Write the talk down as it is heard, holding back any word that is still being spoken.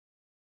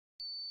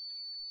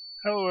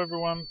Hello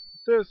everyone,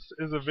 this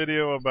is a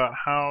video about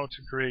how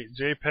to create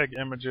JPEG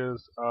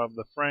images of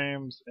the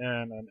frames in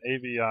an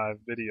AVI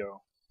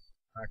video.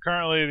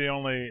 Currently the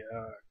only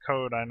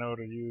code I know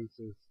to use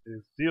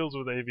deals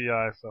with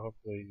AVI, so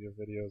hopefully your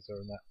videos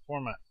are in that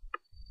format.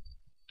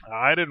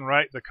 I didn't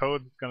write the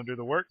code that's going to do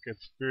the work.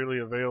 It's freely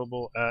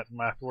available at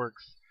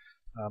MathWorks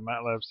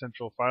MATLAB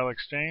Central File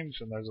Exchange,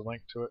 and there's a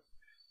link to it.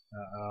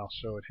 I'll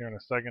show it here in a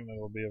second. It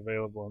will be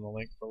available in the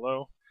link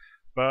below.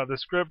 But the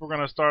script, we're going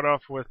to start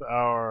off with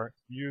our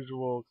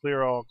usual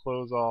clear all,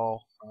 close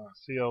all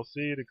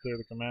CLC to clear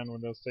the command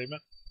window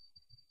statement.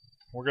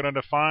 We're going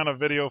to define a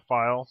video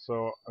file,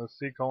 so a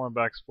C:\\,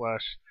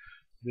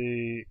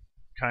 the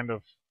kind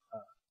of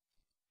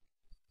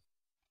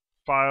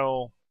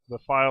the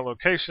file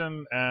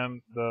location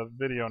and the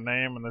video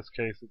name. In this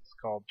case, it's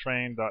called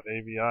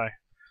train.avi. I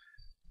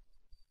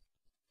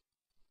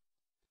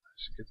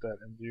should get that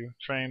in view.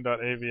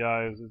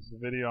 Train.avi is the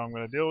video I'm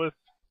going to deal with.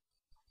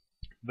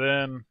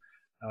 Then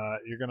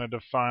you're going to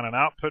define an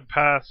output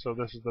path. So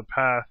this is the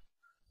path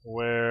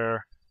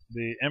where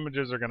the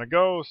images are going to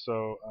go.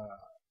 So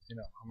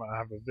I'm going to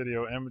have a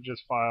video images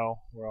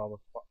file where all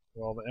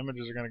the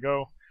images are going to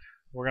go.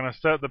 We're going to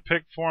set the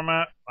pic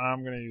format.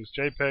 I'm going to use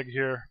JPEG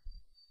here,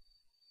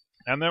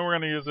 and then we're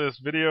going to use this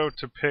video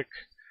to pic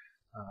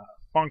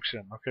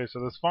function. Okay, so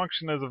this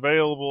function is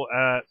available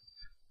at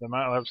the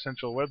MATLAB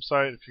Central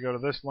website. If you go to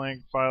this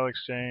link, File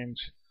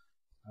Exchange,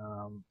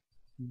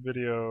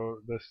 video,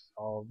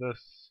 all of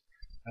this,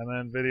 and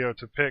then video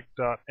to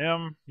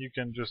pic.m. You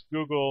can just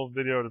Google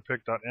video to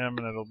pic.m and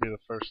it'll be the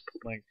first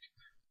link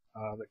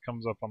that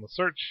comes up on the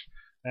search.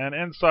 And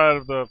inside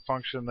of the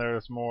function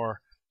there's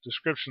more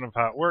description of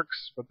how it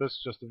works, but this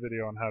is just a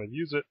video on how to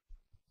use it.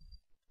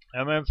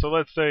 And then so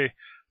let's say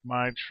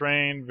my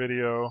train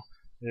video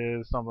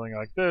is something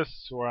like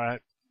this, where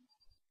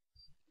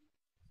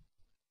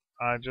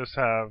I just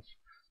have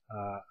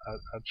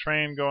a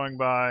train going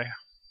by.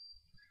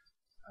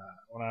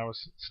 When I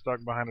was stuck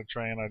behind a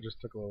train, I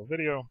just took a little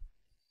video.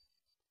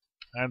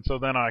 And so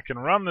then I can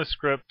run this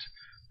script.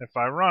 If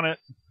I run it,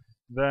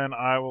 then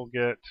I will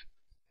get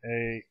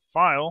a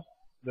file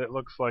that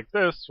looks like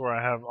this, where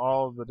I have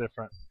all of the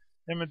different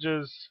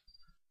images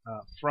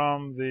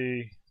from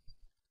the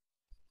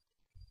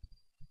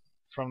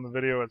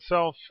video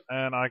itself,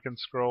 and I can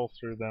scroll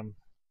through them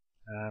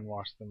and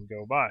watch them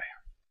go by.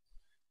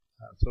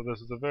 So this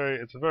is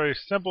it's a very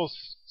simple.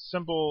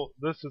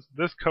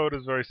 This code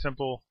is very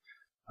simple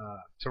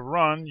to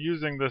run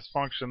using this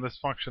function. This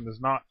function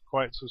is not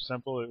quite so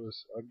simple. It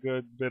was a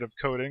good bit of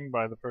coding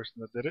by the person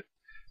that did it.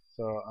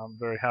 So I'm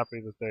very happy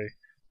that they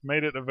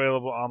made it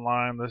available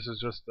online. This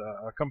is just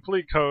a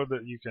complete code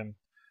that you can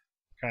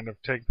kind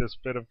of take this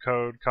bit of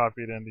code,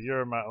 copy it into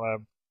your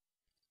MATLAB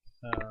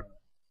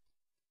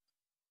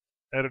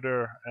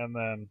editor, and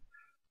then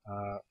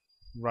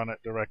run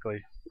it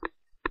directly.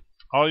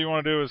 All you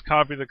want to do is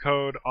copy the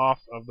code off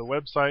of the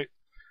website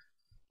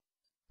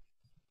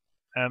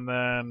and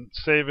then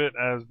save it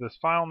as this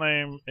file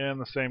name in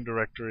the same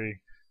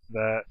directory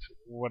that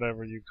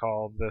whatever you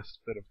call this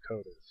bit of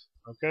code is.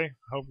 Okay,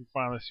 I hope you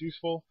find this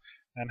useful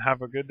and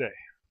have a good day.